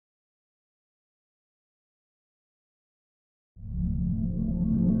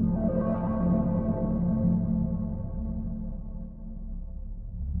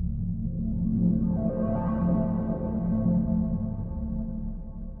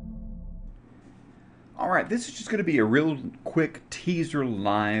All right, this is just going to be a real quick teaser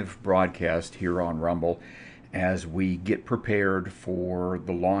live broadcast here on Rumble as we get prepared for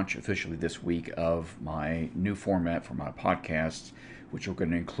the launch officially this week of my new format for my podcasts, which are going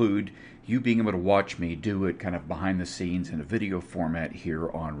to include you being able to watch me do it kind of behind the scenes in a video format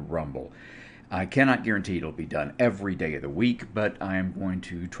here on Rumble. I cannot guarantee it'll be done every day of the week, but I am going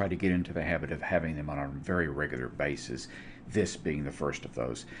to try to get into the habit of having them on a very regular basis, this being the first of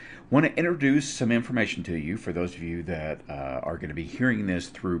those. I want to introduce some information to you for those of you that are going to be hearing this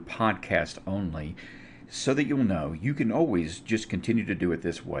through podcast only, so that you'll know you can always just continue to do it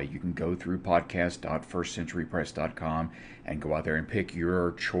this way. You can go through podcast.firstcenturypress.com and go out there and pick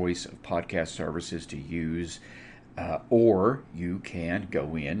your choice of podcast services to use. Or you can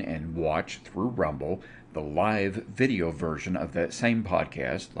go in and watch through Rumble the live video version of that same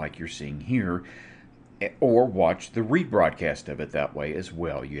podcast, like you're seeing here, or watch the rebroadcast of it that way as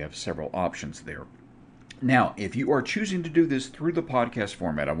well. You have several options there. Now, if you are choosing to do this through the podcast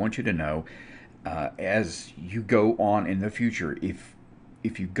format, I want you to know as you go on in the future, if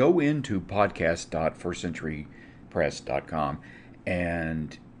you go into podcast.firstcenturypress.com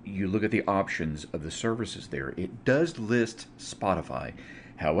and you look at the options of the services there, it does list Spotify.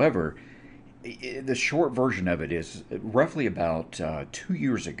 However, the short version of it is roughly about 2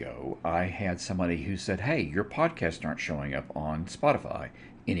 years ago, I had somebody who said, hey, your podcasts aren't showing up on Spotify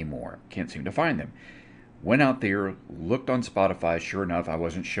anymore. Can't seem to find them. Went out there, looked on Spotify. Sure enough, I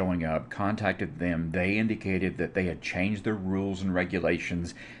wasn't showing up. Contacted them. They indicated that they had changed their rules and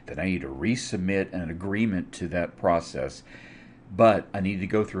regulations, that I need to resubmit an agreement to that process. But I needed to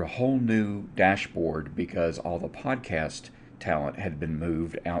go through a whole new dashboard because all the podcast talent had been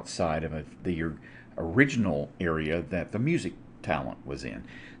moved outside of the original area that the music talent was in.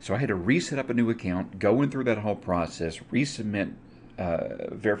 So I had to reset up a new account, go in through that whole process, resubmit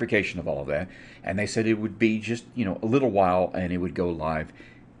verification of all of that, and they said it would be just a little while and it would go live.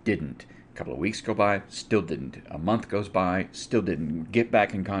 Didn't. A couple of weeks go by, still didn't. A month goes by, still didn't. Get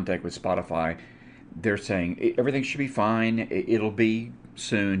back in contact with Spotify. They're saying everything should be fine. It'll be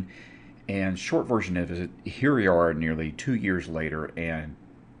soon. And short version of it, here we are nearly 2 years later, and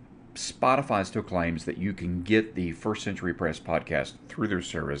Spotify still claims that you can get the First Century Press podcast through their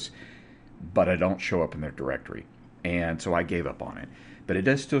service, but I don't show up in their directory. And so I gave up on it. But it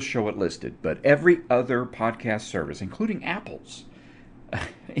does still show it listed. But every other podcast service, including Apple's,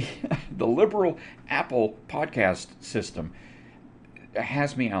 the liberal Apple podcast system,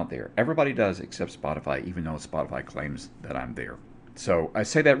 has me out there. Everybody does except Spotify, even though Spotify claims that I'm there. So I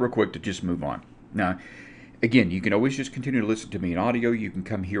say that real quick to just move on. Now, again, you can always just continue to listen to me in audio. You can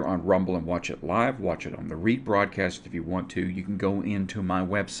come here on Rumble and watch it live, watch it on the rebroadcast if you want to. You can go into my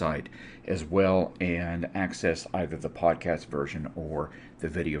website as well and access either the podcast version or the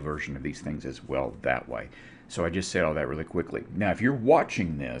video version of these things as well that way. So I just said all that really quickly. Now, if you're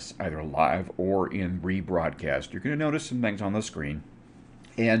watching this either live or in rebroadcast, you're going to notice some things on the screen.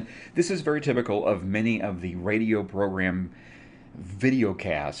 And this is very typical of many of the radio program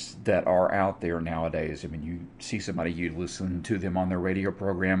videocasts that are out there nowadays. I mean, you see somebody, you listen to them on their radio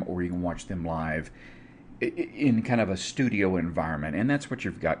program, or you can watch them live in kind of a studio environment. And that's what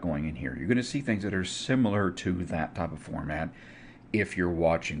you've got going in here. You're going to see things that are similar to that type of format if you're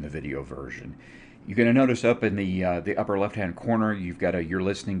watching the video version. You're going to notice up in the upper left-hand corner, you've got a "You're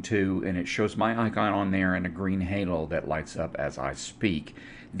Listening To," and it shows my icon on there and a green halo that lights up as I speak.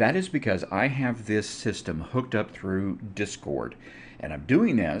 That is because I have this system hooked up through Discord, and I'm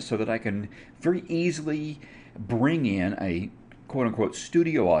doing that so that I can very easily bring in a quote-unquote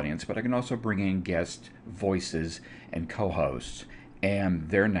studio audience, but I can also bring in guest voices and co-hosts, and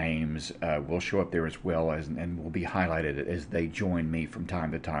their names will show up there as well and will be highlighted as they join me from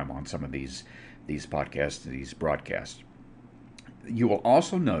time to time on some of these podcasts, these broadcasts. You will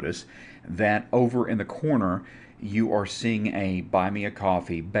also notice that over in the corner, you are seeing a Buy Me a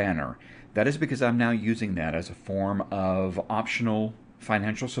Coffee banner. That is because I'm now using that as a form of optional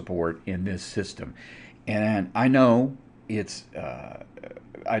financial support in this system. And I know it's,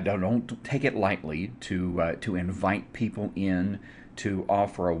 I don't take it lightly to invite people in to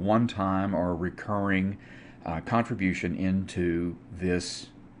offer a one-time or a recurring contribution into this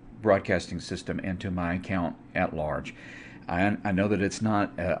broadcasting system and to my account at large. I know that it's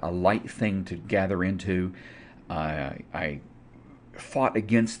not a light thing to gather into. I fought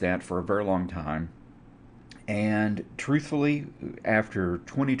against that for a very long time. And truthfully, after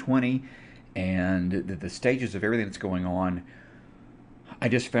 2020 and the stages of everything that's going on, I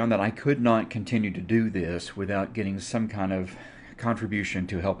just found that I could not continue to do this without getting some kind of contribution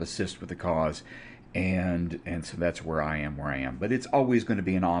to help assist with the cause. and so that's where I am. But it's always going to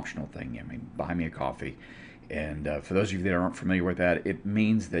be an optional thing. I mean, buy me a coffee. And for those of you that aren't familiar with that, it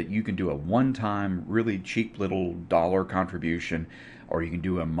means that you can do a one-time, really cheap little dollar contribution, or you can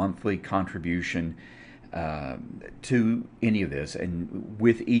do a monthly contribution uh, to any of this. And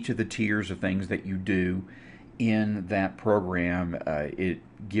with each of the tiers of things that you do in that program, it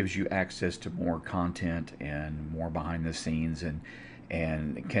gives you access to more content and more behind the scenes, and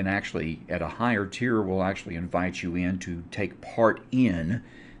can actually, at a higher tier, will actually invite you in to take part in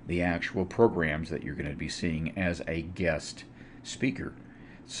the actual programs that you're going to be seeing as a guest speaker.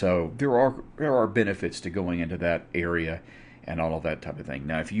 So there are benefits to going into that area and all of that type of thing.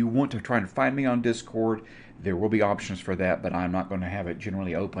 Now, if you want to try and find me on Discord, there will be options for that, but I'm not going to have it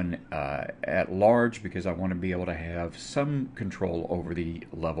generally open at large because I want to be able to have some control over the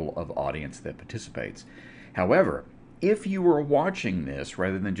level of audience that participates. However, if you are watching this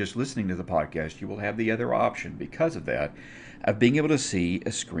rather than just listening to the podcast, you will have the other option because of that, of being able to see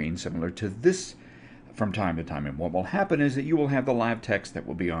a screen similar to this from time to time. And what will happen is that you will have the live text that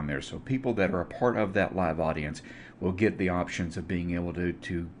will be on there. So people that are a part of that live audience will get the options of being able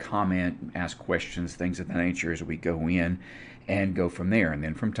to comment, ask questions, things of that nature as we go in and go from there. And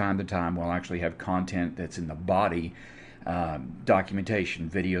then from time to time, we'll actually have content that's in the body, documentation,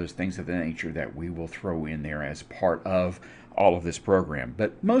 videos, things of that nature that we will throw in there as part of all of this program.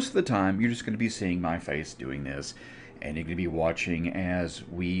 But most of the time, you're just going to be seeing my face doing this, and you're going to be watching as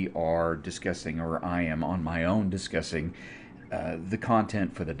we are discussing, or I am on my own discussing, the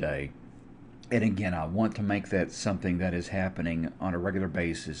content for the day. And again, I want to make that something that is happening on a regular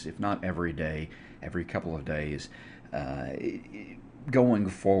basis, if not every day, every couple of days, uh, going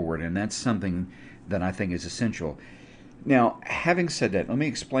forward. And that's something that I think is essential. Now, having said that, let me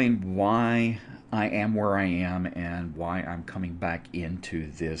explain why I am where I am and why I'm coming back into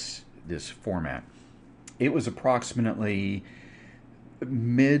this format. It was approximately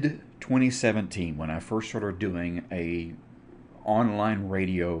mid 2017 when I first started doing a online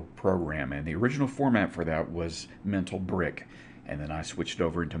radio program, and the original format for that was Mental Brick, and then I switched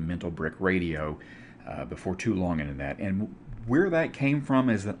over into Mental Brick Radio before too long into that. And where that came from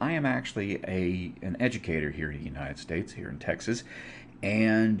is that I am actually an educator here in the United States, here in Texas,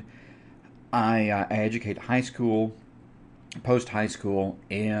 and I educate high school, post high school,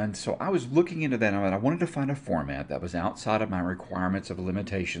 and so I was looking into that, and I wanted to find a format that was outside of my requirements of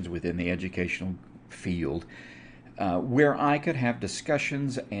limitations within the educational field, where I could have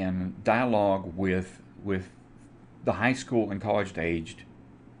discussions and dialogue with the high school and college aged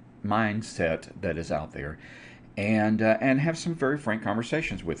mindset that is out there, and have some very frank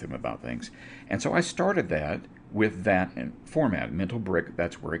conversations with them about things. And so I started that with that format, Mental Brick.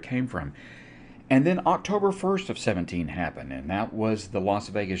 That's where it came from. And then October 1st of 17 happened, and that was the Las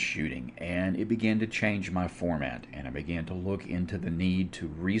Vegas shooting, and it began to change my format, and I began to look into the need to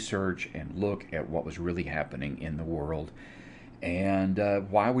research and look at what was really happening in the world, and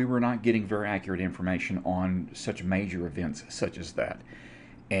why we were not getting very accurate information on such major events such as that.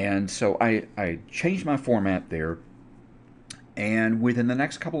 And so I changed my format there, and within the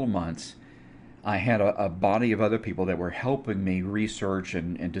next couple of months, I had a body of other people that were helping me research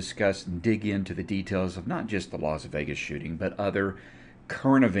and discuss and dig into the details of not just the Las Vegas shooting, but other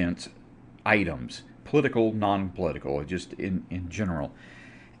current events items, political, non political, just in general.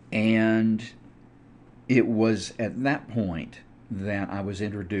 And it was at that point that I was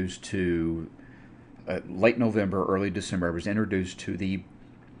introduced to, late November, early December, I was introduced to the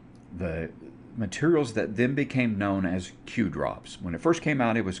materials that then became known as Q drops. When it first came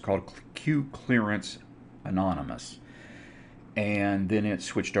out, it was called Q Clearance Anonymous. And then it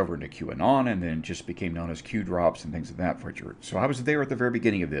switched over into QAnon, and then it just became known as Q drops and things of that nature. So I was there at the very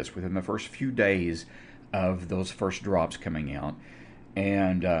beginning of this, within the first few days of those first drops coming out.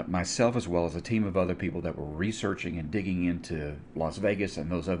 And myself, as well as a team of other people that were researching and digging into Las Vegas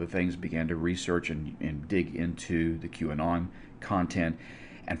and those other things, began to research and dig into the QAnon content.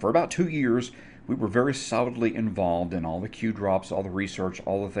 And for about 2 years, we were very solidly involved in all the Q drops, all the research,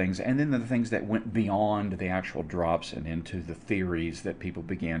 all the things, and then the things that went beyond the actual drops and into the theories that people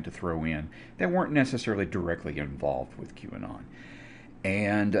began to throw in that weren't necessarily directly involved with QAnon.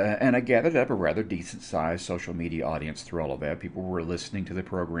 And I gathered up a rather decent-sized social media audience through all of that. People were listening to the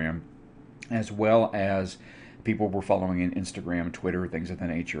program, as well as people were following in Instagram, Twitter, things of that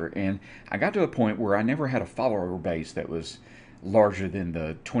nature. And I got to a point where I never had a follower base that was larger than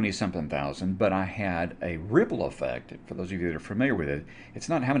the 20-something thousand, but I had a ripple effect. For those of you that are familiar with it, it's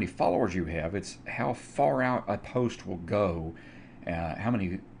not how many followers you have, it's how far out a post will go, how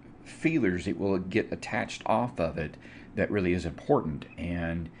many feelers it will get attached off of it that really is important.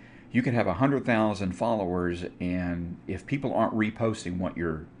 And You could have 100,000 followers, and if people aren't reposting what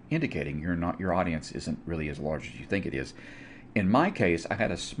you're indicating, your audience isn't really as large as you think it is. In my case, I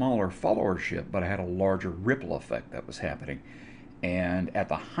had a smaller followership, but I had a larger ripple effect that was happening. And at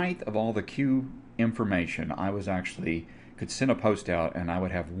the height of all the Q information, I was actually could send a post out, and I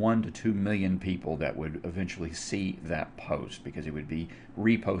would have 1 to 2 million people that would eventually see that post because it would be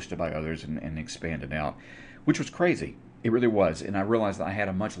reposted by others and expanded out, which was crazy. It really was. And I realized that I had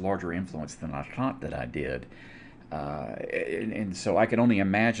a much larger influence than I thought that I did. And so I could only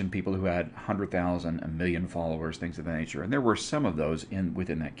imagine people who had 100,000, a million followers, things of that nature. And there were some of those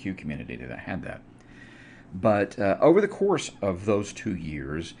within that Q community that had that. But over the course of those 2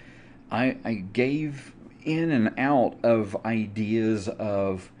 years, I gave in and out of ideas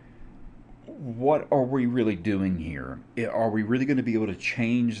of what are we really doing here? Are we really going to be able to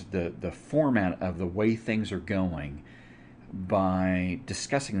change the format of the way things are going by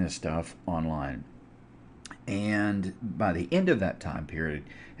discussing this stuff online? And by the end of that time period,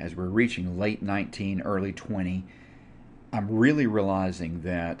 as we're reaching late 19, early 20, I'm really realizing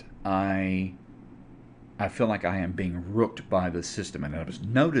that I feel like I am being rooked by the system. And I was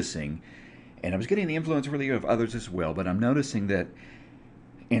noticing, and I was getting the influence really of others as well, but I'm noticing that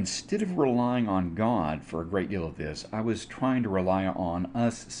instead of relying on God for a great deal of this, I was trying to rely on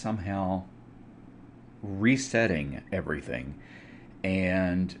us somehow resetting everything.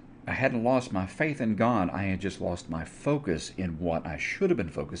 And I hadn't lost my faith in God. I had just lost my focus in what I should have been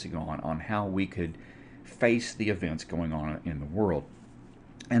focusing on how we could face the events going on in the world.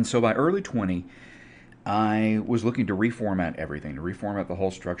 And so by early 20, I was looking to reformat everything, to reformat the whole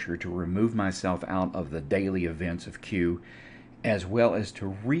structure, to remove myself out of the daily events of Q, as well as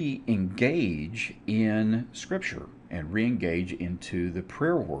to re-engage in Scripture and re-engage into the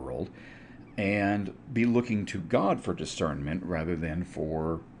prayer world and be looking to God for discernment rather than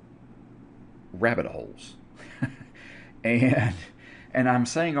for rabbit holes. And I'm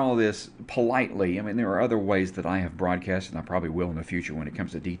saying all this politely. I mean, there are other ways that I have broadcast, and I probably will in the future when it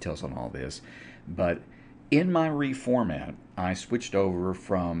comes to details on all this. But in my reformat, I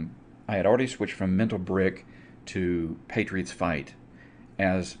had already switched from Mental Brick to Patriots Fight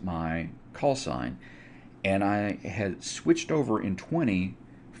as my call sign. And I had switched over in 20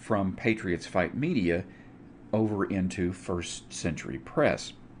 from Patriots Fight Media over into First Century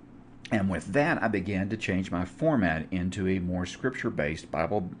Press. And with that, I began to change my format into a more scripture-based,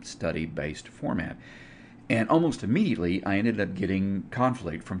 Bible study-based format. And almost immediately, I ended up getting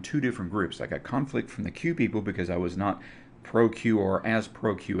conflict from two different groups. I got conflict from the Q people because I was not pro-Q or as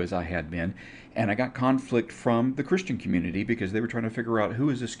pro-Q as I had been. And I got conflict from the Christian community because they were trying to figure out who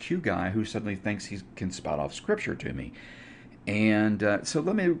is this Q guy who suddenly thinks he can spout off scripture to me. And so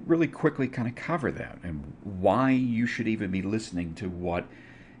let me really quickly kind of cover that and why you should even be listening to what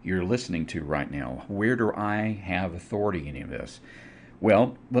you're listening to right now. Where do I have authority in any of this?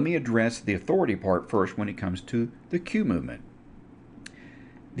 Well, let me address the authority part first when it comes to the Q movement.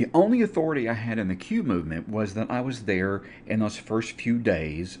 The only authority I had in the Q movement was that I was there in those first few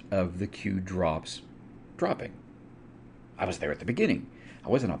days of the Q drops dropping. I was there at the beginning. I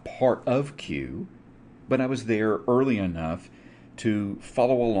wasn't a part of Q, but I was there early enough to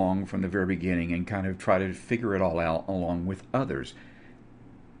follow along from the very beginning and kind of try to figure it all out along with others.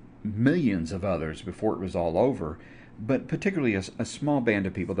 Millions of others before it was all over, but particularly a small band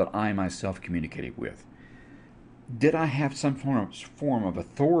of people that I myself communicated with. Did I have some form of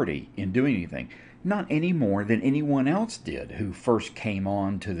authority in doing anything? Not any more than anyone else did who first came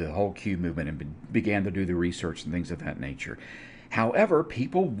on to the whole Q movement and began to do the research and things of that nature. However,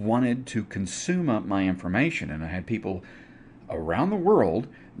 people wanted to consume up my information, and I had people around the world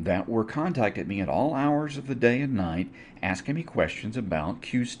that were contacted me at all hours of the day and night asking me questions about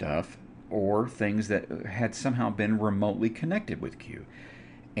Q stuff or things that had somehow been remotely connected with Q.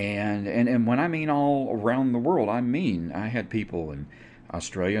 And when I mean all around the world, I mean I had people in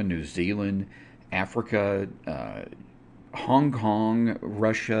Australia, New Zealand, Africa, Hong Kong,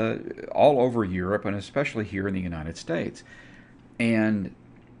 Russia, all over Europe, and especially here in the United States. And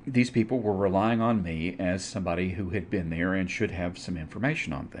these people were relying on me as somebody who had been there and should have some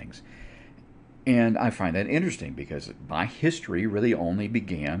information on things. And I find that interesting because my history really only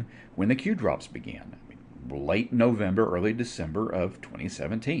began when the Q drops began. Late November, early December of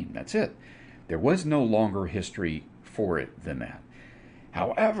 2017. That's it. There was no longer history for it than that.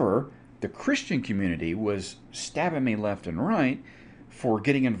 However, the Christian community was stabbing me left and right for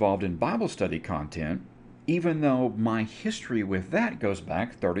getting involved in Bible study content, even though my history with that goes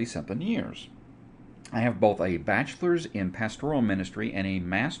back 30-something years. I have both a bachelor's in pastoral ministry and a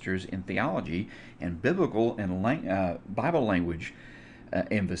master's in theology and biblical and Bible language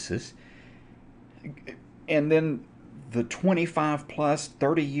emphasis. And then the 25 plus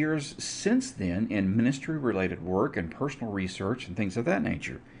 30 years since then in ministry related work and personal research and things of that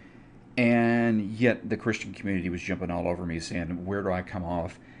nature. And yet the Christian community was jumping all over me saying, where do I come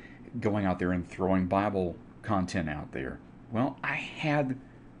off going out there and throwing Bible content out there? Well, I had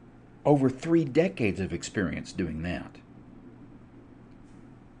over 3 decades of experience doing that.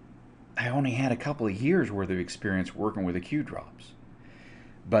 I only had a couple of years worth of experience working with the Q drops.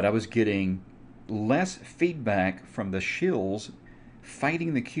 But I was getting less feedback from the shills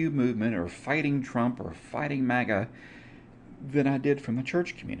fighting the Q movement or fighting Trump or fighting MAGA than I did from the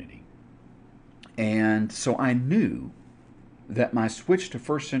church community. And so I knew that my switch to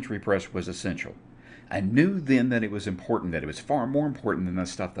First Century Press was essential. I knew then that it was important, that it was far more important than the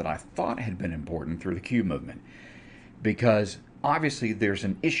stuff that I thought had been important through the Q movement. Because obviously there's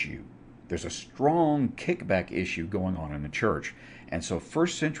an issue. There's a strong kickback issue going on in the church. And so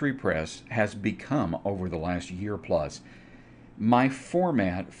First Century Press has become, over the last year plus, my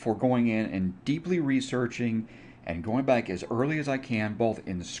format for going in and deeply researching and going back as early as I can, both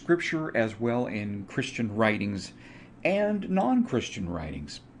in Scripture as well in Christian writings and non-Christian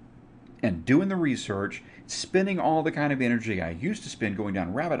writings, and doing the research, spending all the kind of energy I used to spend going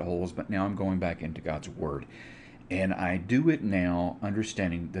down rabbit holes, but now I'm going back into God's Word. And I do it now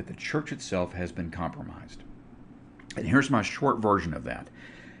understanding that the church itself has been compromised. And here's my short version of that.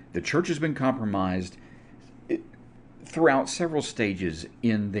 The church has been compromised throughout several stages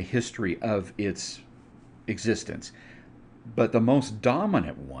in the history of its existence. But the most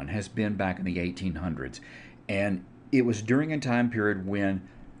dominant one has been back in the 1800s. And it was during a time period when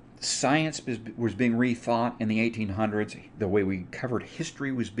science was being rethought in the 1800s. The way we covered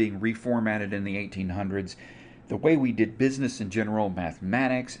history was being reformatted in the 1800s. The way we did business in general,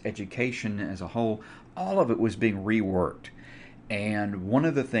 mathematics, education as a whole, all of it was being reworked. And one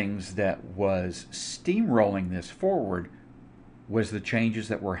of the things that was steamrolling this forward was the changes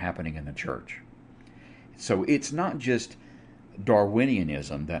that were happening in the church. So it's not just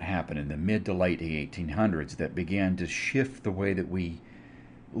Darwinianism that happened in the mid to late 1800s that began to shift the way that we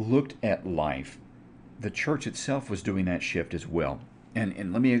looked at life. The church itself was doing that shift as well.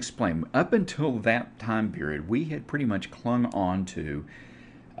 And let me explain. Up until that time period, we had pretty much clung on to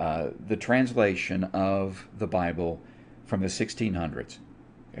the translation of the Bible from the 1600s.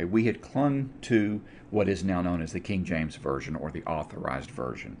 Okay, we had clung to what is now known as the King James Version or the Authorized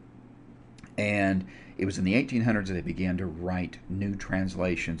Version. And it was in the 1800s that they began to write new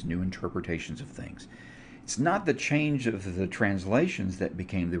translations, new interpretations of things. It's not the change of the translations that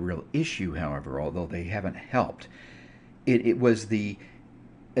became the real issue, however, although they haven't helped. It was the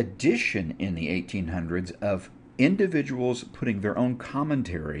addition in the 1800s of individuals putting their own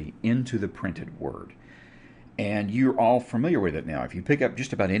commentary into the printed word. And you're all familiar with it now. If you pick up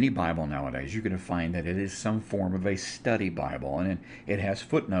just about any Bible nowadays, you're going to find that it is some form of a study Bible, and it has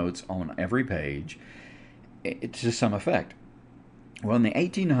footnotes on every page to some effect. Well, in the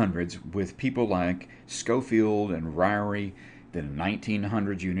 1800s, with people like Scofield and Ryrie, then in the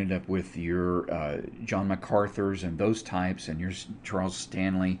 1900s, you ended up with your John MacArthur's and those types, and your Charles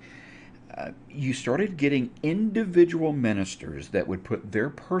Stanley. You started getting individual ministers that would put their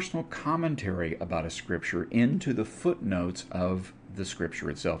personal commentary about a scripture into the footnotes of the scripture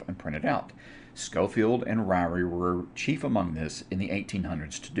itself and print it out. Scofield and Ryrie were chief among this in the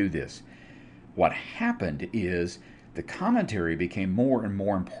 1800s to do this. What happened is the commentary became more and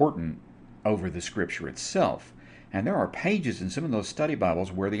more important over the scripture itself. And there are pages in some of those study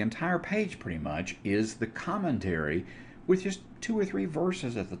Bibles where the entire page pretty much is the commentary with just 2 or 3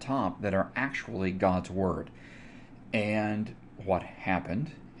 verses at the top that are actually God's Word. And what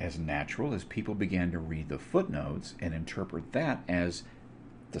happened, as natural, is people began to read the footnotes and interpret that as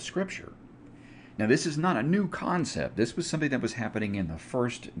the Scripture. Now, this is not a new concept. This was something that was happening in the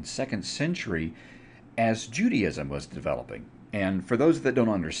 1st and 2nd century as Judaism was developing. And for those that don't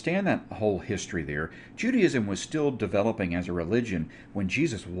understand that whole history there, Judaism was still developing as a religion when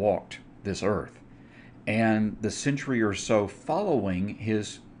Jesus walked this earth. And the century or so following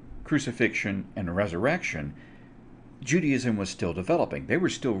his crucifixion and resurrection, Judaism was still developing. They were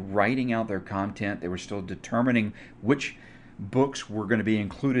still writing out their content. They were still determining which books were going to be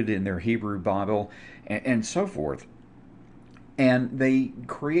included in their Hebrew Bible and so forth. And they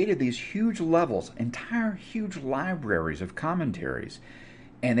created these huge levels, entire huge libraries of commentaries.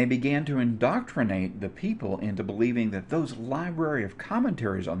 And they began to indoctrinate the people into believing that those library of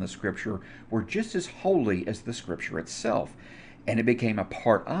commentaries on the Scripture were just as holy as the Scripture itself. And it became a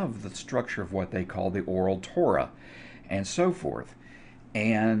part of the structure of what they call the Oral Torah and so forth.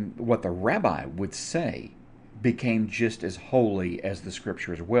 And what the rabbi would say became just as holy as the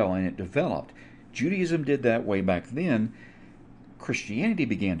Scripture as well, and it developed. Judaism did that way back then. Christianity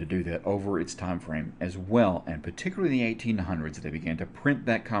began to do that over its time frame as well, and particularly in the 1800s, they began to print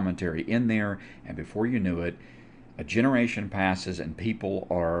that commentary in there, and before you knew it, a generation passes and people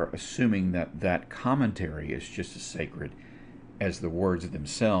are assuming that that commentary is just as sacred as the words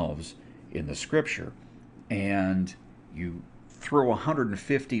themselves in the Scripture. And you throw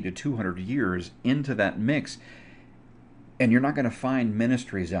 150 to 200 years into that mix, and you're not going to find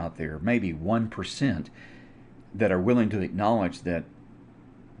ministries out there, maybe 1%, that are willing to acknowledge that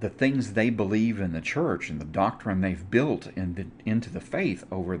the things they believe in the church and the doctrine they've built into the faith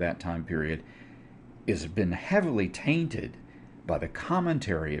over that time period has been heavily tainted by the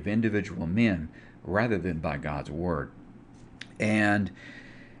commentary of individual men rather than by God's Word. And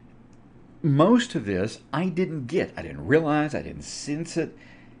most of this I didn't get. I didn't realize, I didn't sense it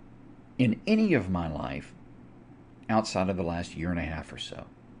in any of my life outside of the last year and a half or so.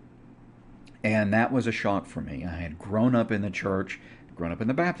 And that was a shock for me. I had grown up in the church, grown up in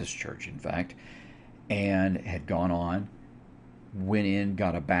the Baptist church, in fact, and had gone on, went in,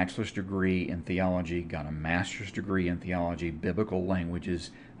 got a bachelor's degree in theology, got a master's degree in theology, biblical languages,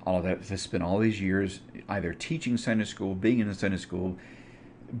 all of that. I spent all these years either teaching Sunday school, being in the Sunday school,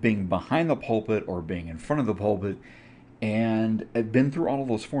 being behind the pulpit, or being in front of the pulpit, and I'd been through all of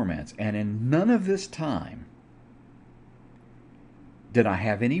those formats. And in none of this time did I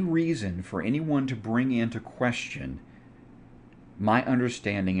have any reason for anyone to bring into question my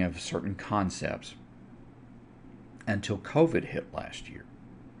understanding of certain concepts until COVID hit last year.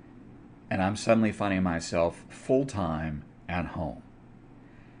 And I'm suddenly finding myself full-time at home.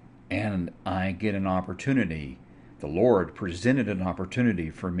 And I get an opportunity, the Lord presented an opportunity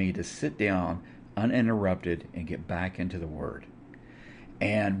for me to sit down uninterrupted and get back into the Word.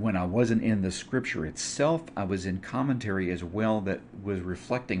 And when I wasn't in the Scripture itself, I was in commentary as well that was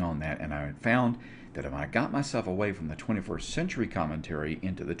reflecting on that. And I found that if I got myself away from the 21st century commentary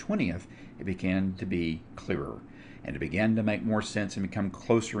into the 20th, it began to be clearer. And it began to make more sense and become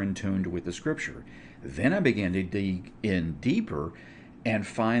closer in tune with the Scripture. Then I began to dig in deeper and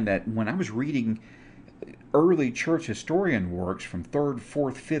find that when I was reading early church historian works from 3rd,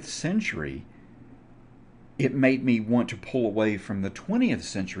 4th, 5th century, it made me want to pull away from the 20th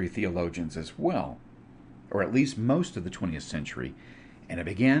century theologians as well, or at least most of the 20th century. And I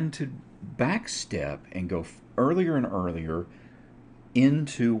began to backstep and go earlier and earlier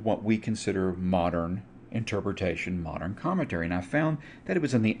into what we consider modern interpretation, modern commentary. And I found that it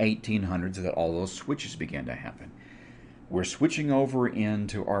was in the 1800s that all those switches began to happen. We're switching over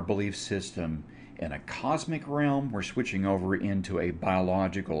into our belief system in a cosmic realm. We're switching over into a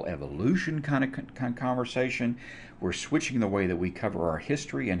biological evolution kind of conversation. We're switching the way that we cover our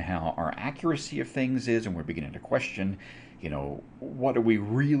history and how our accuracy of things is, and we're beginning to question, what do we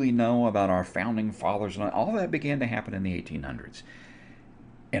really know about our founding fathers? And all that began to happen in the 1800s.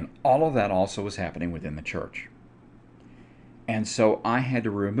 And all of that also was happening within the church. And so I had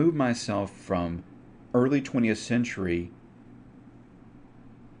to remove myself from early 20th century,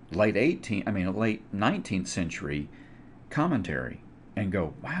 late 19th century commentary and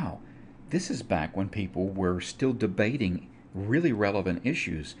go, wow, this is back when people were still debating really relevant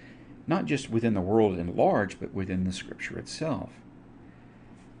issues, not just within the world at large, but within the Scripture itself.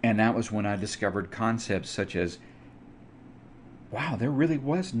 And that was when I discovered concepts such as, wow, there really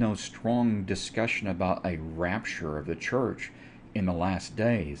was no strong discussion about a rapture of the church in the last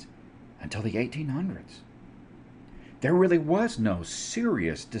days until the 1800s. There really was no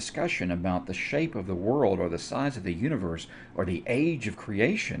serious discussion about the shape of the world or the size of the universe or the age of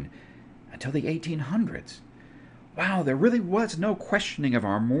creation until the 1800s. Wow, there really was no questioning of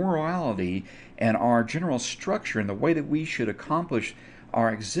our morality and our general structure and the way that we should accomplish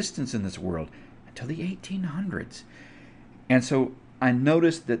our existence in this world until the 1800s. And so I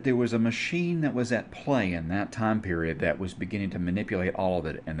noticed that there was a machine that was at play in that time period that was beginning to manipulate all of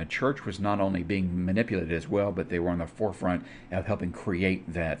it. And the church was not only being manipulated as well, but they were on the forefront of helping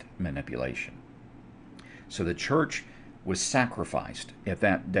create that manipulation. So the church was sacrificed at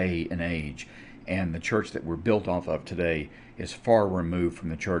that day and age. And the church that we're built off of today is far removed from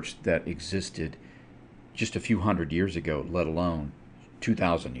the church that existed just a few hundred years ago, let alone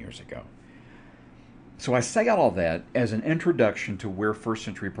 2,000 years ago. So I say all that as an introduction to where First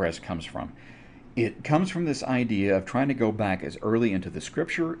Century Press comes from. It comes from this idea of trying to go back as early into the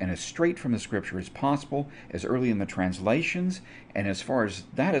Scripture and as straight from the Scripture as possible, as early in the translations. And as far as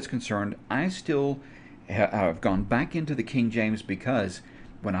that is concerned, I still have gone back into the King James because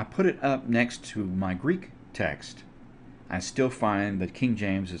when I put it up next to my Greek text, I still find that King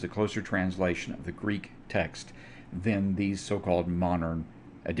James is a closer translation of the Greek text than these so-called modern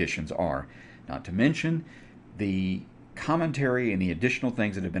editions are. Not to mention the commentary and the additional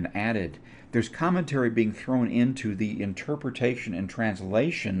things that have been added. There's commentary being thrown into the interpretation and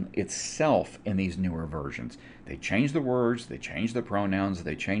translation itself in these newer versions. They change the words, they change the pronouns,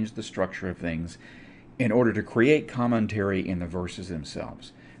 they change the structure of things in order to create commentary in the verses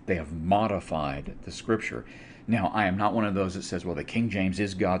themselves. They have modified the scripture. Now, I am not one of those that says, well, the King James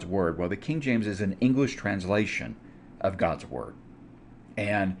is God's Word. Well, the King James is an English translation of God's Word.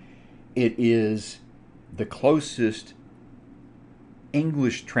 And it is the closest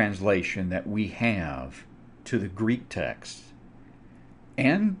English translation that we have to the Greek text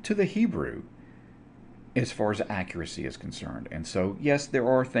and to the Hebrew as far as accuracy is concerned. And so, yes, there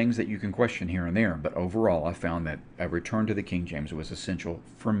are things that you can question here and there, but overall I found that a return to the King James was essential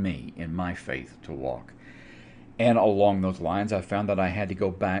for me in my faith to walk. And along those lines, I found that I had to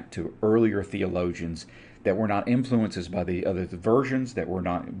go back to earlier theologians that were not influenced by the other versions, that were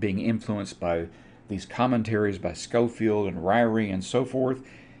not being influenced by these commentaries by Scofield and Ryrie and so forth.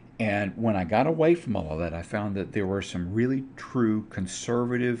 And when I got away from all of that, I found that there were some really true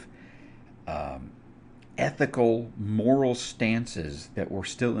conservative, ethical, moral stances that were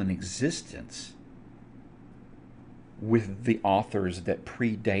still in existence with the authors that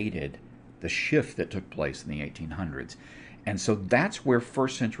predated the shift that took place in the 1800s. And so that's where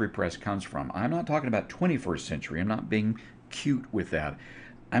First Century Press comes from. I'm not talking about 21st century. I'm not being cute with that.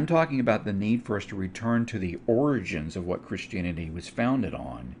 I'm talking about the need for us to return to the origins of what Christianity was founded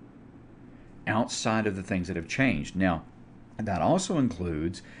on outside of the things that have changed. Now, that also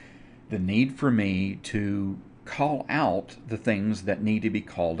includes the need for me to call out the things that need to be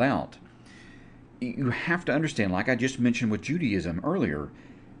called out. You have to understand, like I just mentioned with Judaism earlier,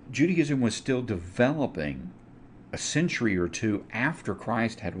 Judaism was still developing a century or two after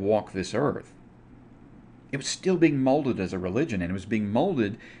Christ had walked this earth. It was still being molded as a religion, and it was being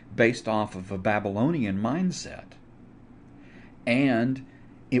molded based off of a Babylonian mindset. And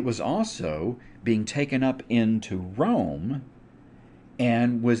it was also being taken up into Rome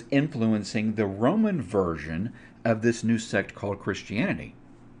and was influencing the Roman version of this new sect called Christianity.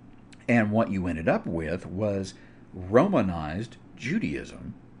 And what you ended up with was Romanized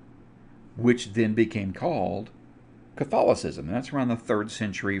Judaism, which then became called Catholicism. And that's around the 3rd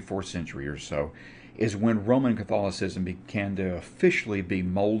century, 4th century or so, is when Roman Catholicism began to officially be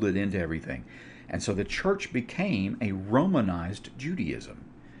molded into everything. And so the church became a Romanized Judaism.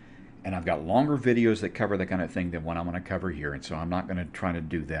 And I've got longer videos that cover that kind of thing than what I'm going to cover here, and so I'm not going to try to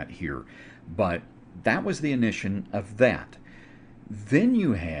do that here. But that was the initiation of that. Then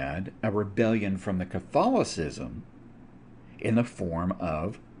you had a rebellion from the Catholicism in the form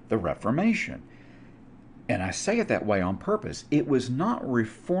of the Reformation. And I say it that way on purpose. It was not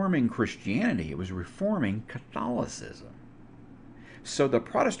reforming Christianity, it was reforming Catholicism. So the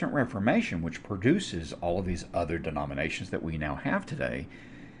Protestant Reformation, which produces all of these other denominations that we now have today,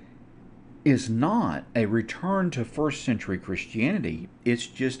 is not a return to first century Christianity. It's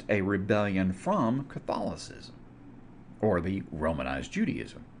just a rebellion from Catholicism, or the Romanized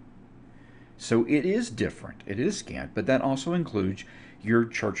Judaism. So it is different, it is scant, but that also includes your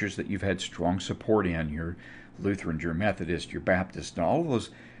churches that you've had strong support in, your Lutherans, your Methodists, your Baptists, and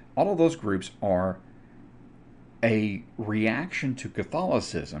all of those groups are a reaction to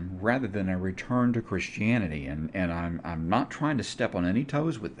Catholicism rather than a return to Christianity. And I'm not trying to step on any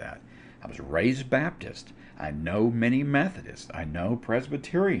toes with that. I was raised Baptist. I know many Methodists. I know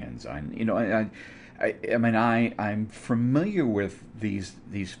Presbyterians. I'm familiar with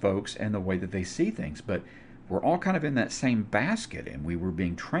these folks and the way that they see things, but we're all kind of in that same basket, and we were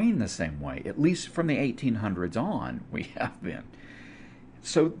being trained the same way, at least from the 1800s on, we have been.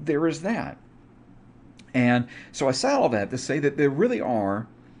 So there is that. And so I say all that to say that there really are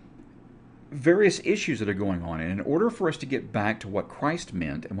various issues that are going on. And in order for us to get back to what Christ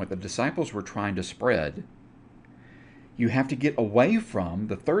meant and what the disciples were trying to spread, you have to get away from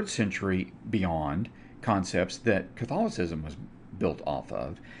the 3rd century beyond concepts that Catholicism was built off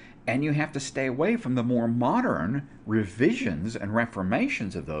of. And you have to stay away from the more modern revisions and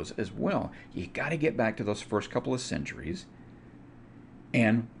reformations of those as well. You got to get back to those first couple of centuries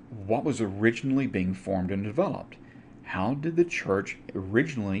and what was originally being formed and developed. How did the church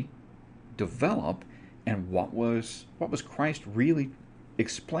originally develop, and what was Christ really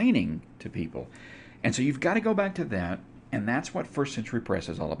explaining to people? And so you've got to go back to that, and that's what First Century Press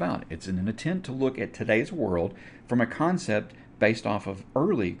is all about. It's an attempt to look at today's world from a concept based off of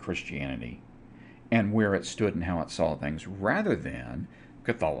early Christianity and where it stood and how it saw things, rather than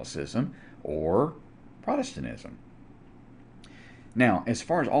Catholicism or Protestantism. Now, as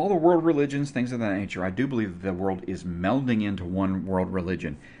far as all the world religions, things of that nature, I do believe that the world is melding into one world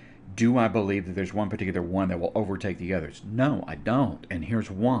religion. Do I believe that there's one particular one that will overtake the others? No, I don't. And here's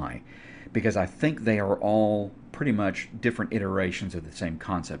why. Because I think they are all pretty much different iterations of the same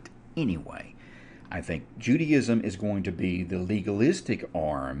concept anyway. I think Judaism is going to be the legalistic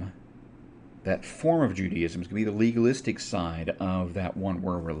arm. That form of Judaism is going to be the legalistic side of that one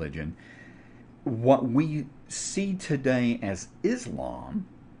world religion. What we see today as Islam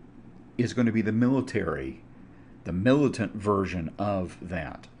is going to be the militant version of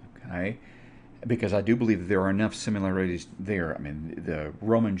that. Okay? Because I do believe that there are enough similarities there. I mean, the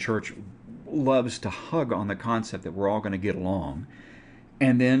Roman Church loves to hug on the concept that we're all going to get along.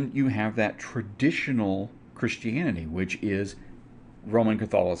 And then you have that traditional Christianity, which is Roman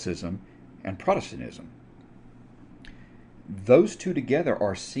Catholicism and Protestantism. Those two together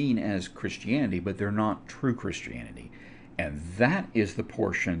are seen as Christianity, but they're not true Christianity. And that is the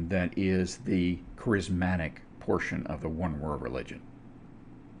portion that is the charismatic portion of the one world religion.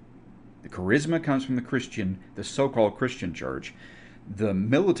 The charisma comes from the so-called Christian church. The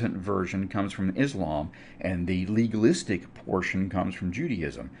militant version comes from Islam, and the legalistic portion comes from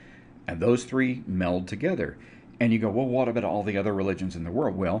Judaism. And those three meld together. And you go, well, what about all the other religions in the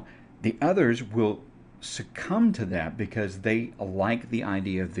world? Well, the others will succumb to that because they like the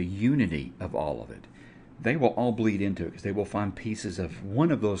idea of the unity of all of it. They will all bleed into it because they will find pieces of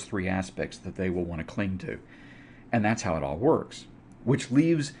one of those three aspects that they will want to cling to. And that's how it all works, which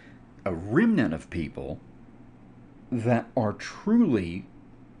leaves a remnant of people that are truly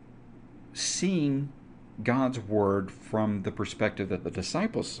seeing God's word from the perspective that the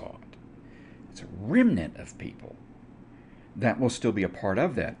disciples saw it. It's a remnant of people that will still be a part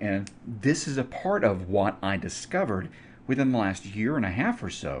of that. And this is a part of what I discovered within the last year and a half or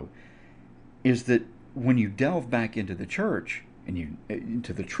so, is that when you delve back into the church, and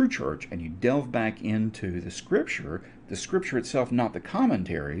into the true church, and you delve back into the scripture itself, not the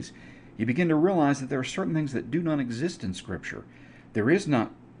commentaries, you begin to realize that there are certain things that do not exist in Scripture. There is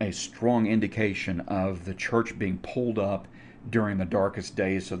not a strong indication of the church being pulled up during the darkest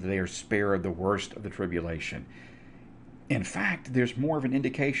days so that they are spared the worst of the tribulation. In fact, there's more of an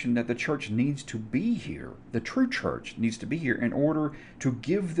indication that the church needs to be here. The true church needs to be here in order to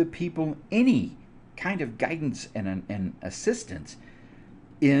give the people any kind of guidance and assistance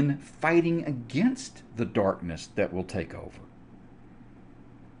in fighting against the darkness that will take over.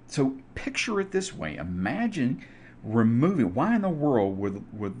 So picture it this way. Imagine removing, why in the world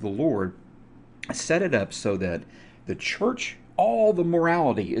would the Lord set it up so that the church, all the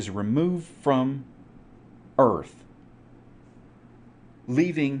morality is removed from earth,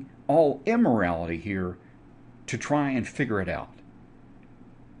 leaving all immorality here to try and figure it out?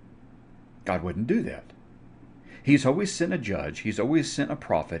 God wouldn't do that. He's always sent a judge. He's always sent a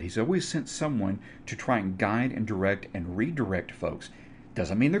prophet. He's always sent someone to try and guide and direct and redirect folks.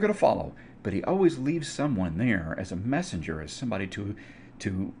 Doesn't mean they're going to follow, but he always leaves someone there as a messenger, as somebody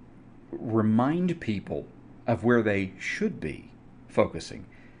to remind people of where they should be focusing.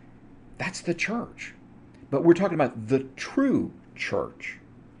 That's the church. But we're talking about the true church,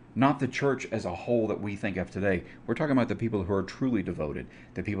 not the church as a whole that we think of today. We're talking about the people who are truly devoted,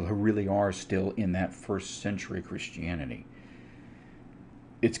 the people who really are still in that first century Christianity.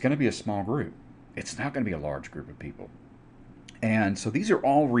 It's going to be a small group. It's not going to be a large group of people. And so these are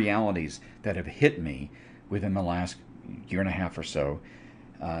all realities that have hit me within the last year and a half or so,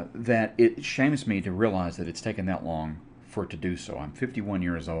 that it shames me to realize that it's taken that long for it to do so. I'm 51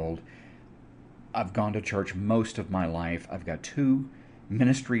 years old. I've gone to church most of my life. I've got 2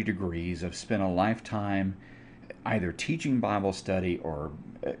 ministry degrees. I've spent a lifetime either teaching Bible study or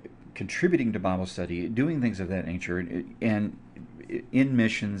contributing to Bible study, doing things of that nature, and in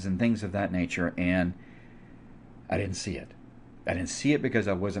missions and things of that nature, and I didn't see it. I didn't see it because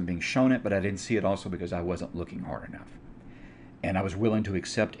I wasn't being shown it, but I didn't see it also because I wasn't looking hard enough. And I was willing to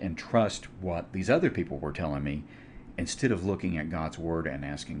accept and trust what these other people were telling me instead of looking at God's Word and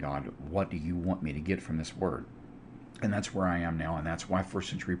asking God, what do you want me to get from this Word? And that's where I am now, and that's why First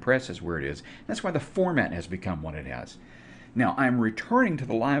Century Press is where it is. That's why the format has become what it has. Now, I'm returning to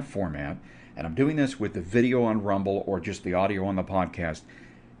the live format, and I'm doing this with the video on Rumble or just the audio on the podcast.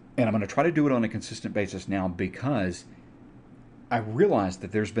 And I'm going to try to do it on a consistent basis now because I realize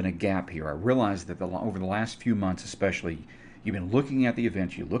that there's been a gap here. I realize that over the last few months especially, you've been looking at the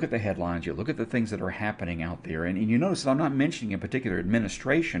events, you look at the headlines, you look at the things that are happening out there, and you notice that I'm not mentioning a particular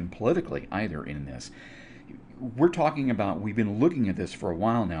administration politically either in this. We're talking about, we've been looking at this for a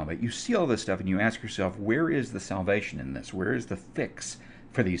while now, but you see all this stuff and you ask yourself, where is the salvation in this? Where is the fix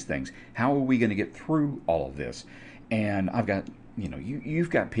for these things? How are we going to get through all of this? And I've got, you've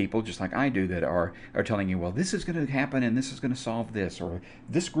got people just like I do that are telling you, well, this is going to happen and this is going to solve this, or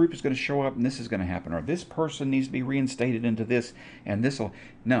this group is going to show up and this is going to happen, or this person needs to be reinstated into this and this will.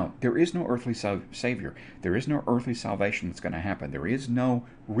 No, there is no earthly savior. There is no earthly salvation that's going to happen. There is no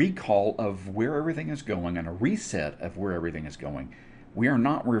recall of where everything is going and a reset of where everything is going. We are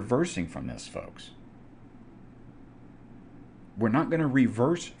not reversing from this, folks. We're not going to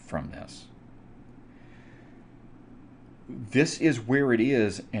reverse from this. This is where it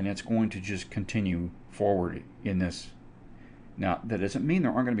is, and it's going to just continue forward in this. Now, that doesn't mean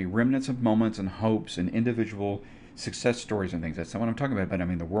there aren't going to be remnants of moments and hopes and individual success stories and things. That's not what I'm talking about. But I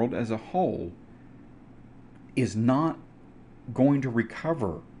mean, the world as a whole is not going to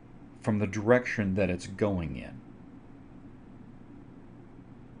recover from the direction that it's going in.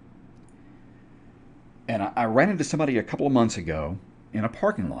 And I ran into somebody a couple of months ago in a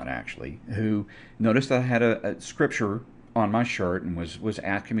parking lot, actually, who noticed that I had a scripture on my shirt and was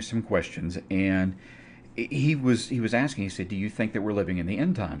asking me some questions. And he was asking, he said, do you think that we're living in the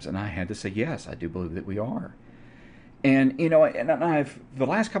end times? And I had to say, yes, I do believe that we are. And, and the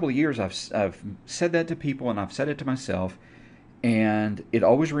last couple of years, I've said that to people and I've said it to myself. And it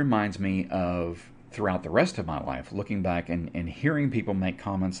always reminds me of, throughout the rest of my life, looking back and hearing people make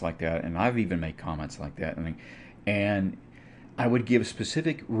comments like that, and I've even made comments like that, and I would give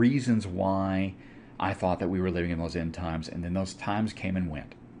specific reasons why I thought that we were living in those end times, and then those times came and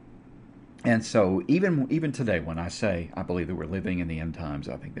went. And so even today, when I say I believe that we're living in the end times,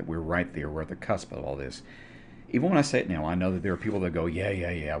 I think that we're right there, we're at the cusp of all this. Even when I say it now, I know that there are people that go,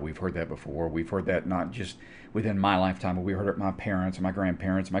 yeah, we've heard that before. We've heard that not just within my lifetime, but we heard it my parents, my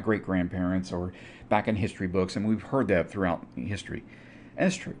grandparents, my great-grandparents, or back in history books, and we've heard that throughout history. And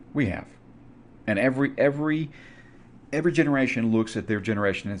it's true, we have. And every generation looks at their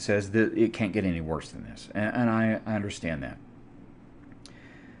generation and says that it can't get any worse than this. And I understand that.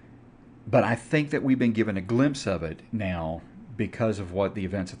 But I think that we've been given a glimpse of it now because of what the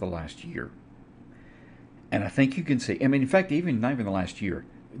events of the last year. And I think you can see, in fact, not even the last year,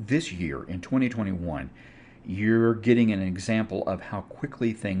 this year in 2021, you're getting an example of how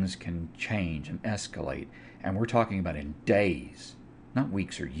quickly things can change and escalate. And we're talking about in days, not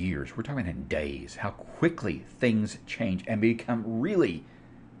weeks or years. We're talking in days, how quickly things change and become really,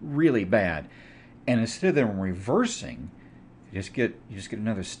 really bad. And instead of them reversing, you just get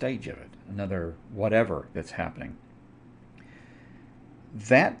another stage of it, another whatever that's happening.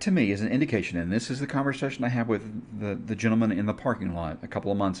 That, to me, is an indication, and this is the conversation I had with the gentleman in the parking lot a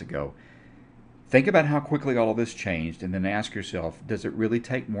couple of months ago. Think about how quickly all of this changed, and then ask yourself, does it really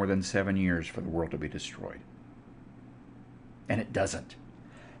take more than 7 years for the world to be destroyed? And it doesn't.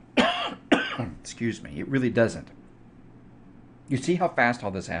 Excuse me, it really doesn't. You see how fast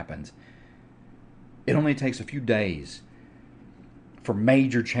all this happens? It only takes a few days for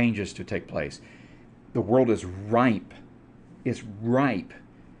major changes to take place. The world is ripe. It's ripe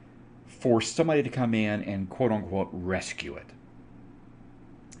for somebody to come in and quote-unquote rescue it.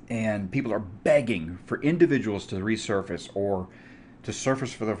 And people are begging for individuals to resurface or to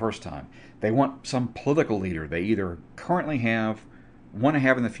surface for the first time. They want some political leader they either currently have, want to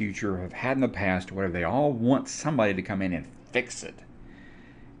have in the future, have had in the past, whatever. They all want somebody to come in and fix it.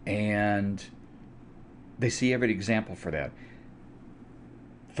 And they see every example for that.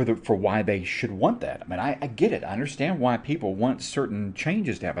 For why they should want that. I mean, I get it. I understand why people want certain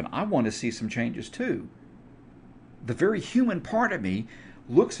changes to happen. I want to see some changes too. The very human part of me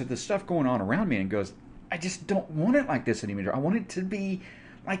looks at the stuff going on around me and goes, I just don't want it like this anymore. I want it to be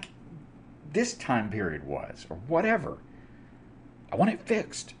like this time period was, or whatever. I want it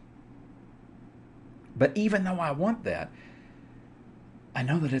fixed. But even though I want that, I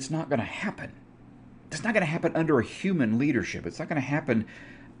know that it's not going to happen. It's not going to happen under a human leadership. It's not going to happen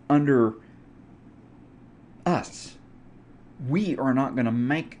under us. We are not going to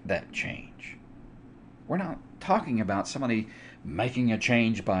make that change. We're not talking about somebody making a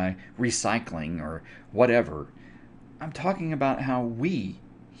change by recycling or whatever. I'm talking about how we,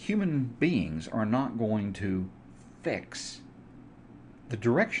 human beings, are not going to fix the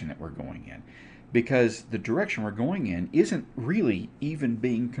direction that we're going in. Because the direction we're going in isn't really even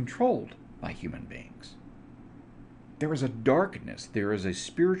being controlled by human beings. There is a darkness, there is a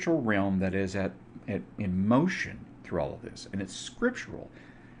spiritual realm that is in motion through all of this, and it's scriptural.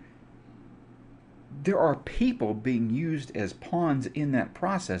 There are people being used as pawns in that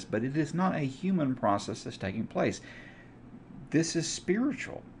process, but it is not a human process that's taking place. This is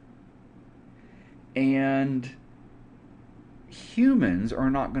spiritual. And humans are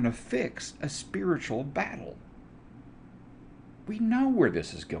not going to fix a spiritual battle. We know where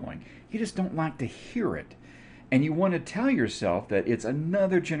this is going. You just don't like to hear it. And you want to tell yourself that it's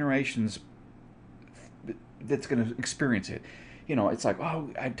another generation's that's going to experience it. It's like, oh,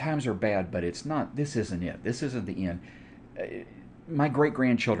 times are bad, but it's not. This isn't it. This isn't the end. Uh, my great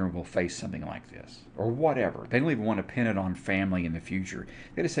grandchildren will face something like this, or whatever. They don't even want to pin it on family in the future.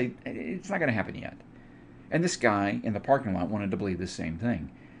 They just say it's not going to happen yet. And this guy in the parking lot wanted to believe the same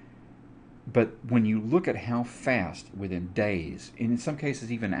thing. But when you look at how fast, within days, and in some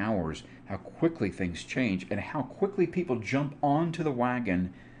cases even hours, how quickly things change, and how quickly people jump onto the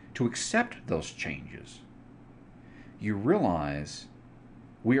wagon to accept those changes, you realize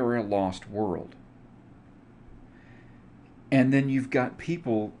we are a lost world. And then you've got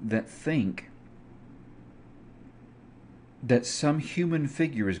people that think that some human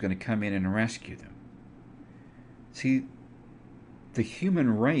figure is going to come in and rescue them. See, the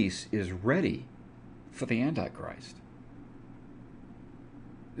human race is ready for the Antichrist.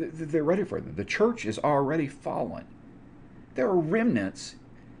 They're ready for it. The church is already fallen. There are remnants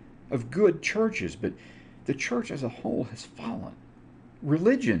of good churches, but the church as a whole has fallen.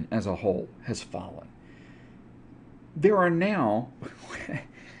 Religion as a whole has fallen. There are now,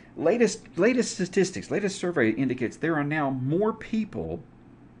 latest statistics, latest survey indicates there are now more people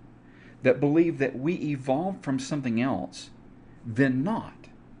that believe that we evolved from something else than not.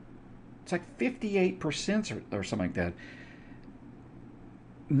 It's like 58% or something like that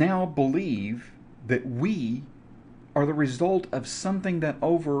now believe that we are the result of something that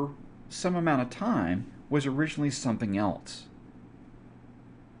over some amount of time was originally something else.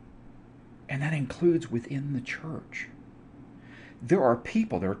 And that includes within the church. There are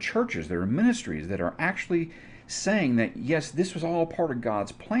people, there are churches, there are ministries that are actually saying that, yes, this was all part of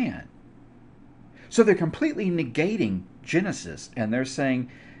God's plan. So they're completely negating Genesis, and they're saying,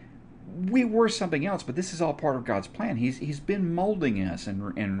 we were something else, but this is all part of God's plan. He's been molding us and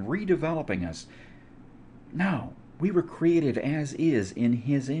redeveloping us. No, we were created as is in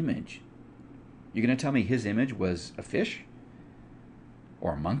His image. You're going to tell me His image was a fish?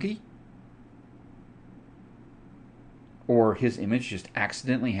 Or a monkey? Or His image just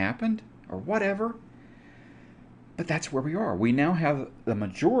accidentally happened? Or whatever? But that's where we are. We now have the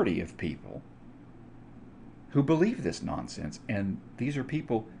majority of people who believe this nonsense. And these are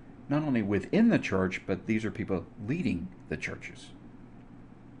people not only within the church, but these are people leading the churches.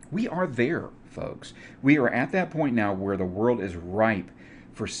 We are there, folks. We are at that point now where the world is ripe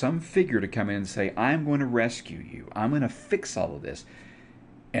for some figure to come in and say, I'm going to rescue you. I'm going to fix all of this.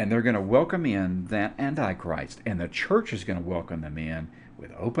 And they're going to welcome in that Antichrist. And the church is going to welcome them in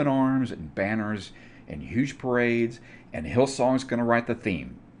with open arms and banners and huge parades. And Hillsong's going to write the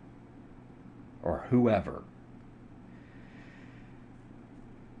theme. Or whoever.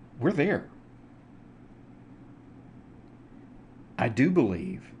 We're there. I do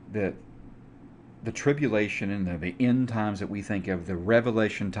believe that the tribulation and the end times that we think of, the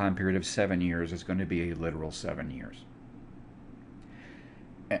revelation time period of 7 years, is going to be a literal 7 years.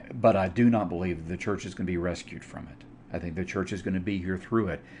 But I do not believe that the church is going to be rescued from it. I think the church is going to be here through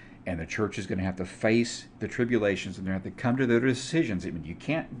it. And the church is going to have to face the tribulations, and they're going to have to come to their decisions. I mean, you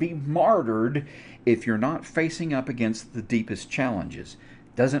can't be martyred if you're not facing up against the deepest challenges.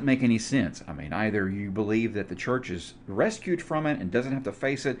 Doesn't make any sense. I mean, either you believe that the church is rescued from it and doesn't have to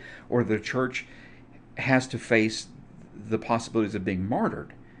face it, or the church has to face the possibilities of being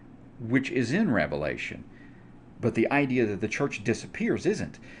martyred, which is in Revelation. But the idea that the church disappears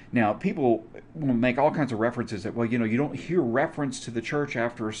isn't. Now, people will make all kinds of references that, well, you don't hear reference to the church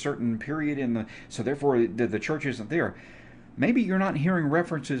after a certain period so therefore the church isn't there. Maybe you're not hearing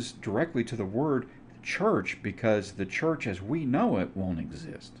references directly to the word church because the church as we know it won't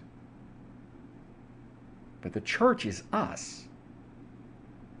exist. But the church is us.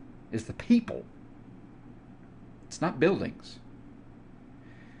 Is the people. It's not buildings.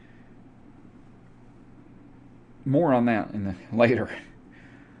 More on that later.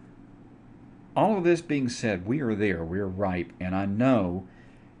 All of this being said, we are there. We are ripe. And I know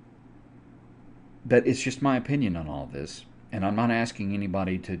that it's just my opinion on all this. And I'm not asking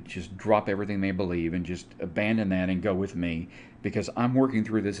anybody to just drop everything they believe and just abandon that and go with me, because I'm working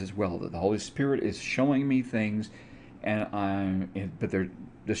through this as well. That the Holy Spirit is showing me things, but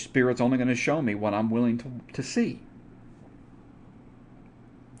the Spirit's only going to show me what I'm willing to see.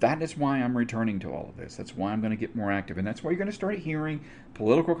 That is why I'm returning to all of this. That's why I'm going to get more active. And that's why you're going to start hearing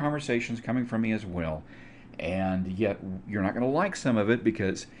political conversations coming from me as well. And yet you're not going to like some of it,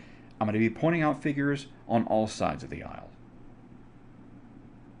 because I'm going to be pointing out figures on all sides of the aisle.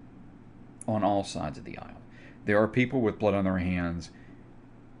 On all sides of the aisle. There are people with blood on their hands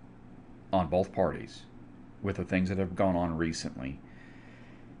on both parties with the things that have gone on recently.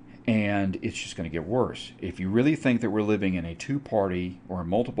 And it's just going to get worse. If you really think that we're living in a two-party or a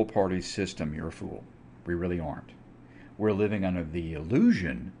multiple-party system, you're a fool. We really aren't. We're living under the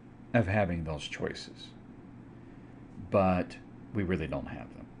illusion of having those choices. But we really don't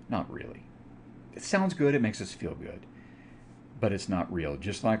have them. Not really. It sounds good. It makes us feel good. But it's not real.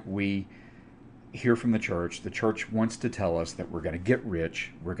 Just like we hear from the church wants to tell us that we're going to get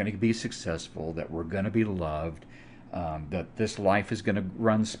rich, we're going to be successful, that we're going to be loved, that this life is going to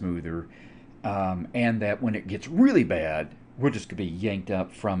run smoother, and that when it gets really bad, we're just going to be yanked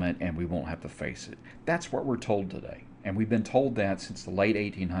up from it and we won't have to face it. That's what we're told today. And we've been told that since the late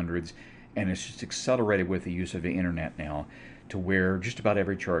 1800s, and it's just accelerated with the use of the internet now, to where just about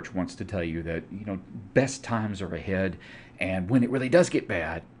every church wants to tell you that, best times are ahead, and when it really does get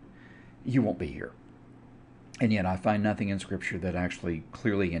bad, you won't be here. And yet I find nothing in Scripture that actually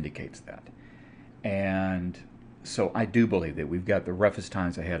clearly indicates that. And so I do believe that we've got the roughest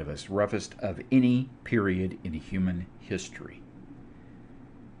times ahead of us, roughest of any period in human history.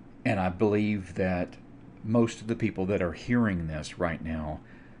 And I believe that most of the people that are hearing this right now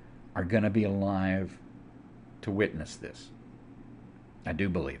are going to be alive to witness this. I do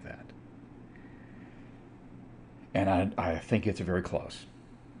believe that. And I think it's very close.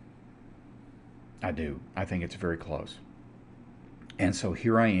 I do. I think it's very close. And so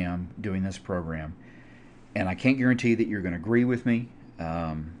here I am doing this program, and I can't guarantee that you're going to agree with me.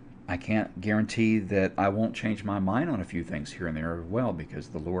 I can't guarantee that I won't change my mind on a few things here and there as well, because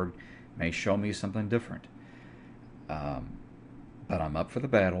the Lord may show me something different. But I'm up for the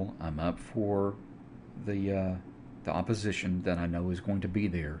battle. I'm up for the opposition that I know is going to be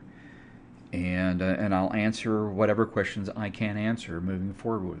there, and I'll answer whatever questions I can answer moving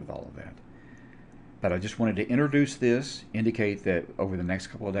forward with all of that. But I just wanted to introduce this, indicate that over the next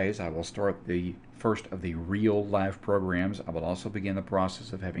couple of days I will start the first of the real live programs. I will also begin the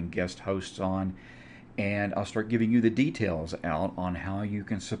process of having guest hosts on, and I'll start giving you the details out on how you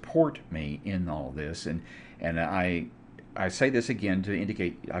can support me in all of this. And I say this again to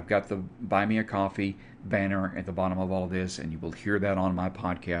indicate I've got the Buy Me a Coffee banner at the bottom of all of this, and you will hear that on my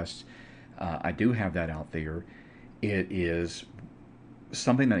podcasts. I do have that out there. It is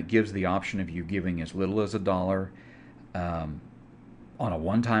something that gives the option of you giving as little as $1 on a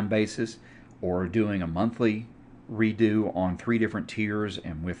one-time basis, or doing a monthly redo on 3 different tiers,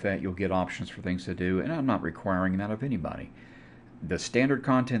 and with that you'll get options for things to do. And I'm not requiring that of anybody. The standard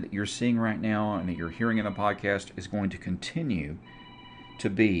content that you're seeing right now and that you're hearing in the podcast is going to continue to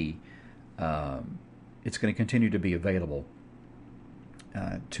be it's going to continue to be available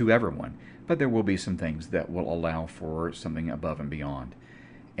to everyone, but there will be some things that will allow for something above and beyond.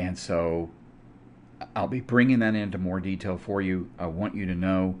 And so I'll be bringing that into more detail for you. I want you to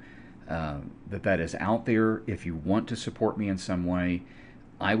know that is out there. If you want to support me in some way,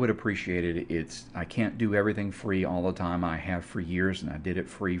 I would appreciate it. I can't do everything free all the time. I have for years, and I did it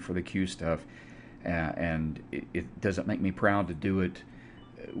free for the Q stuff. And it doesn't make me proud to do it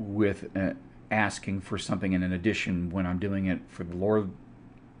with asking for something in an addition when I'm doing it for the Lord.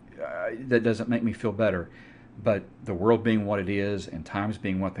 That doesn't make me feel better. But the world being what it is and times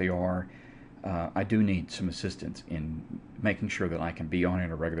being what they are, I do need some assistance in making sure that I can be on it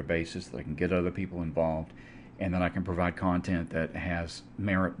on a regular basis, that I can get other people involved, and that I can provide content that has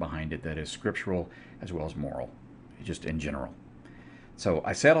merit behind it, that is scriptural as well as moral, just in general. So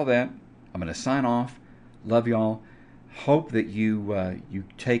I said all that. I'm going to sign off. Love y'all. Hope that you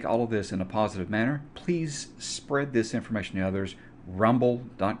take all of this in a positive manner. Please spread this information to others.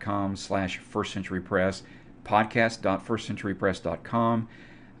 Rumble.com/firstcenturypress, podcast.firstcenturypress.com.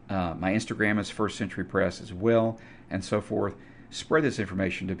 My Instagram is First Century Press as well, and so forth. Spread this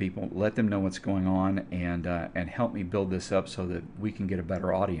information to people. Let them know what's going on, and help me build this up so that we can get a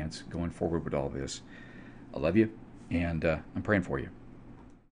better audience going forward with all this. I love you, and I'm praying for you.